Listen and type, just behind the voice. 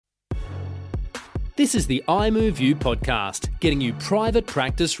This is the I Move You podcast, getting you private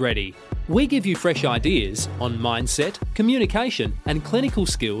practice ready. We give you fresh ideas on mindset, communication, and clinical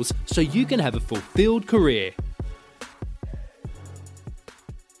skills so you can have a fulfilled career.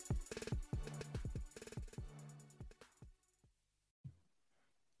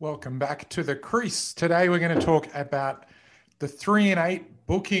 Welcome back to the crease. Today we're going to talk about the 3 and 8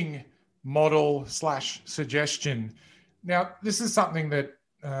 booking model / suggestion. Now, this is something that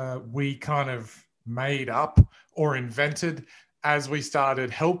we kind of made up or invented as we started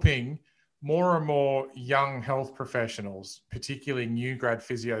helping more and more young health professionals, particularly new grad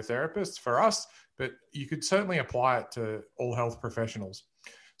physiotherapists for us, but you could certainly apply it to all health professionals.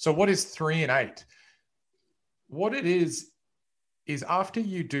 So what is 3 and 8? What it is after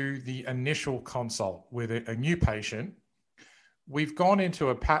you do the initial consult with a new patient, we've gone into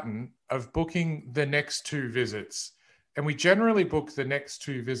a pattern of booking the next 2 visits. And we generally book the next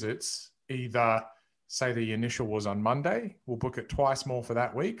 2 visits, either say the initial was on Monday, we'll book it twice more for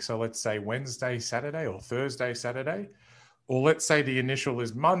that week. So let's say Wednesday, Saturday, or Thursday, Saturday. Or let's say the initial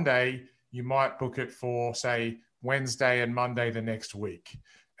is Monday, you might book it for, say, Wednesday and Monday the next week.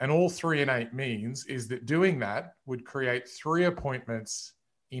 And all 3 and 8 means is that doing that would create 3 appointments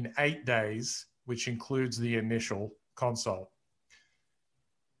in 8 days, which includes the initial consult.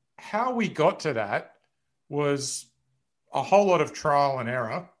 How we got to that was a whole lot of trial and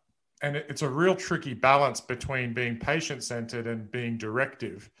error. And it's a real tricky balance between being patient-centered and being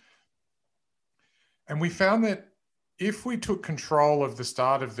directive. And we found that if we took control of the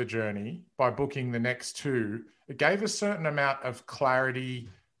start of the journey by booking the next 2, it gave a certain amount of clarity,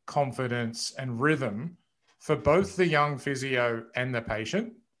 confidence, and rhythm for both the young physio and the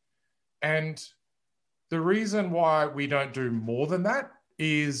patient. And the reason why we don't do more than that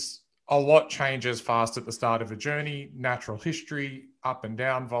is a lot changes fast at the start of a journey, natural history, up and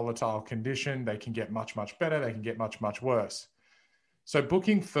down, volatile condition. They can get much, much better. They can get much, much worse. So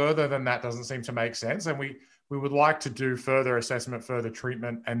booking further than that doesn't seem to make sense. And we would like to do further assessment, further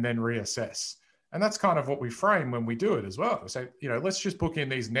treatment, and then reassess. And that's kind of what we frame when we do it as well. We say, let's just book in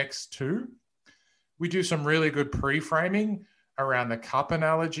these next 2. We do some really good pre-framing around the cup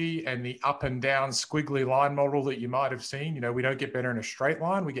analogy and the up and down squiggly line model that you might have seen. We don't get better in a straight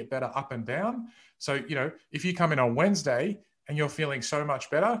line. We get better up and down. So, if you come in on Wednesday and you're feeling so much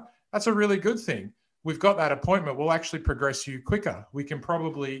better, that's a really good thing. We've got that appointment. We'll actually progress you quicker. We can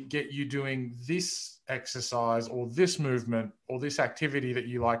probably get you doing this exercise or this movement or this activity that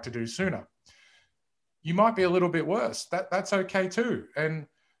you like to do sooner. You might be a little bit worse. That's okay too. And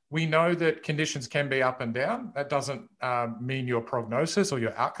we know that conditions can be up and down. That doesn't mean your prognosis or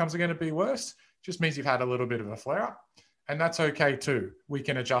your outcomes are going to be worse. It just means you've had a little bit of a flare-up. And that's okay too. We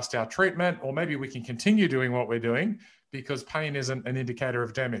can adjust our treatment, or maybe we can continue doing what we're doing because pain isn't an indicator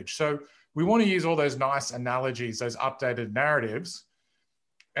of damage. So we want to use all those nice analogies, those updated narratives.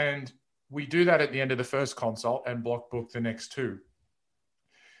 And we do that at the end of the first consult and block book the next 2.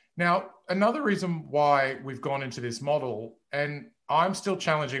 Now, another reason why we've gone into this model, and I'm still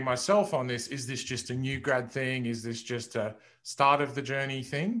challenging myself on this, is this just a new grad thing? Is this just a start of the journey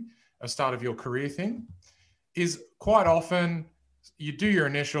thing, a start of your career thing? Is quite often you do your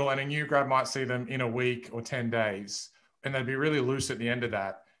initial and a new grad might see them in a week or 10 days, and they'd be really loose at the end of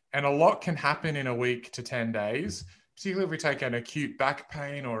that. And a lot can happen in a week to 10 days, particularly if we take an acute back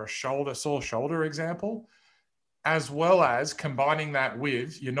pain or a sore shoulder example, as well as combining that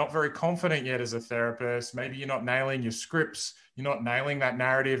with, you're not very confident yet as a therapist. Maybe you're not nailing your scripts. You're not nailing that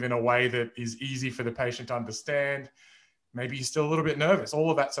narrative in a way that is easy for the patient to understand. Maybe you're still a little bit nervous. All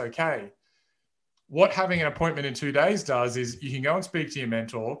of that's okay. What having an appointment in 2 days does is you can go and speak to your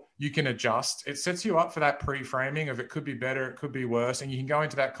mentor. You can adjust. It sets you up for that pre-framing of it could be better, it could be worse, and you can go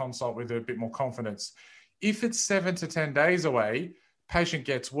into that consult with a bit more confidence. If it's 7 to 10 days away, patient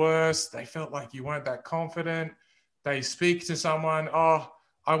gets worse. They felt like you weren't that confident. They speak to someone,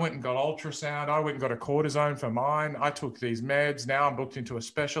 I went and got ultrasound. I went and got a cortisone for mine. I took these meds. Now I'm booked into a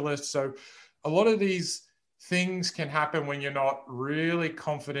specialist. So a lot of these things can happen when you're not really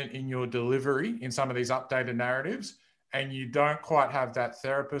confident in your delivery in some of these updated narratives, and you don't quite have that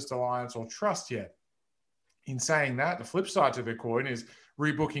therapist alliance or trust yet. In saying that, the flip side to the coin is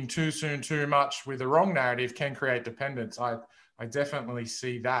rebooking too soon, too much with the wrong narrative can create dependence. I definitely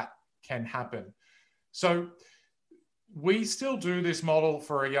see that can happen. So we still do this model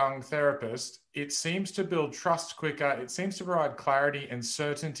for a young therapist. It seems to build trust quicker. It seems to provide clarity and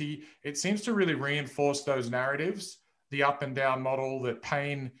certainty. It seems to really reinforce those narratives, the up and down model, that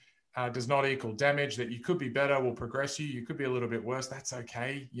pain does not equal damage, that you could be better, will progress you. You could be a little bit worse. That's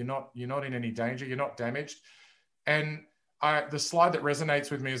okay. You're not in any danger. You're not damaged. And the slide that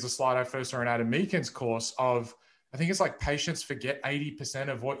resonates with me is the slide I first saw in Adam Meakin's course of, I think it's like patients forget 80%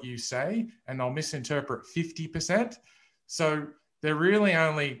 of what you say and they'll misinterpret 50%. So they're really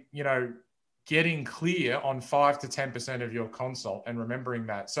only, getting clear on 5 to 10% of your consult and remembering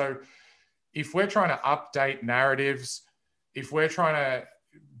that. So if we're trying to update narratives, if we're trying to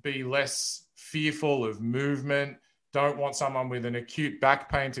be less fearful of movement, don't want someone with an acute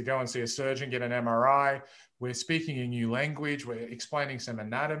back pain to go and see a surgeon, get an MRI, we're speaking a new language, we're explaining some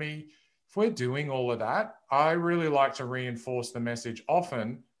anatomy. If we're doing all of that, I really like to reinforce the message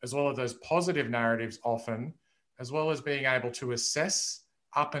often, as well as those positive narratives often, as well as being able to assess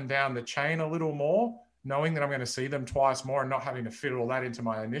up and down the chain a little more, knowing that I'm going to see them twice more and not having to fit all that into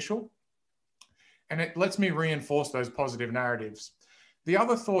my initial. And it lets me reinforce those positive narratives. The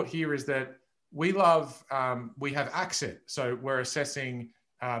other thought here is that we have ACCET. So we're assessing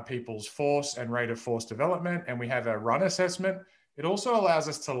people's force and rate of force development, and we have a run assessment. It also allows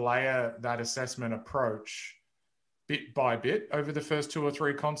us to layer that assessment approach bit by bit over the first 2 or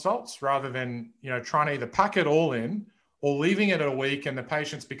 3 consults, rather than, trying to either pack it all in or leaving it a week and the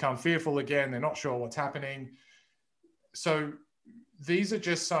patients become fearful again. They're not sure what's happening. So these are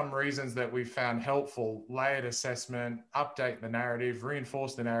just some reasons that we've found helpful: layered assessment, update the narrative,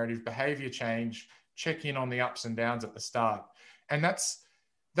 reinforce the narrative, behavior change, check in on the ups and downs at the start. And that's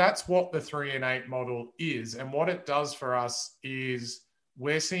what the 3 and 8 model is. And what it does for us is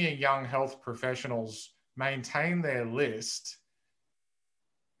we're seeing young health professionals maintain their list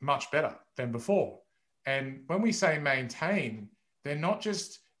much better than before. And when we say maintain, they're not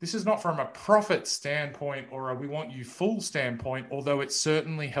just, this is not from a profit standpoint or a we want you full standpoint, although it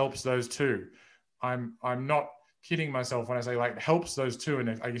certainly helps those two. I'm not kidding myself when I say like it helps those two. And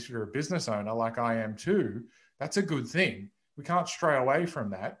I guess if you're a business owner like I am too, that's a good thing. We can't stray away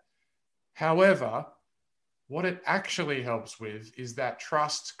from that. However, what it actually helps with is that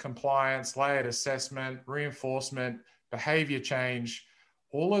trust, compliance, layered assessment, reinforcement, behavior change,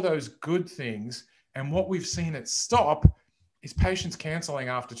 all of those good things. And what we've seen it stop is patients canceling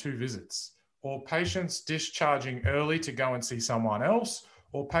after 2 visits, or patients discharging early to go and see someone else,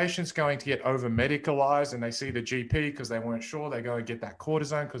 or patients going to get over medicalized and they see the GP because they weren't sure. They go and get that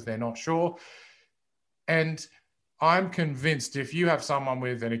cortisone because they're not sure. And I'm convinced if you have someone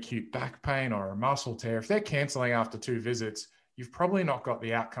with an acute back pain or a muscle tear, if they're canceling after 2 visits, you've probably not got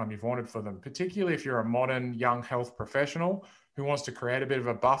the outcome you've wanted for them, particularly if you're a modern young health professional who wants to create a bit of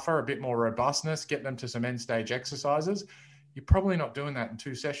a buffer, a bit more robustness, get them to some end stage exercises. You're probably not doing that in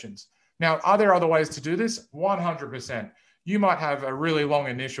 2 sessions. Now, are there other ways to do this? 100%. You might have a really long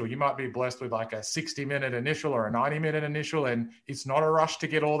initial. You might be blessed with like a 60-minute initial or a 90-minute initial, and it's not a rush to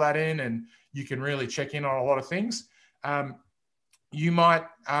get all that in, and you can really check in on a lot of things. You might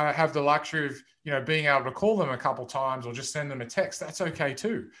have the luxury of, being able to call them a couple times or just send them a text. That's okay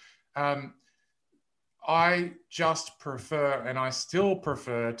too. I just prefer, and I still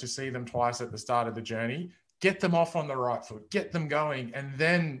prefer, to see them twice at the start of the journey, get them off on the right foot, get them going, and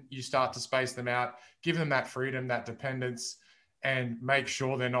then you start to space them out, give them that freedom, that dependence, and make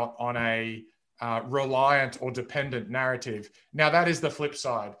sure they're not on a reliant or dependent narrative. Now, that is the flip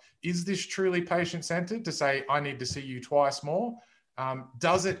side. Is this truly patient-centered to say, I need to see you twice more?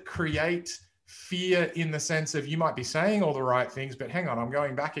 Does it create fear in the sense of you might be saying all the right things, but hang on, I'm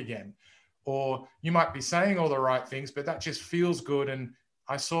going back again? Or you might be saying all the right things, but that just feels good. And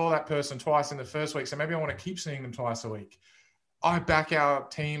I saw that person twice in the first week, so maybe I want to keep seeing them twice a week. I back our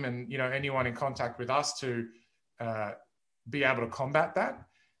team and anyone in contact with us to be able to combat that.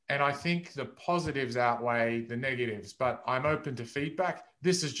 And I think the positives outweigh the negatives, but I'm open to feedback.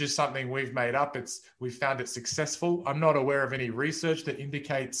 This is just something we've made up. We've found it successful. I'm not aware of any research that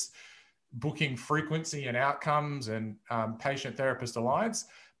indicates booking frequency and outcomes and patient-therapist alliance.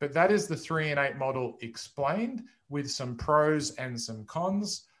 But that is the 3 and 8 model explained with some pros and some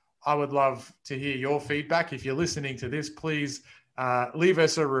cons. I would love to hear your feedback. If you're listening to this, please leave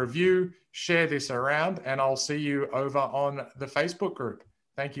us a review, share this around, and I'll see you over on the Facebook group.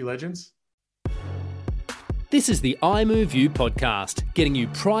 Thank you, legends. This is the I Move You podcast, getting you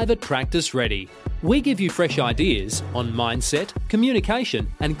private practice ready. We give you fresh ideas on mindset,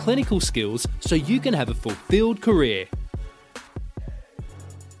 communication, and clinical skills so you can have a fulfilled career.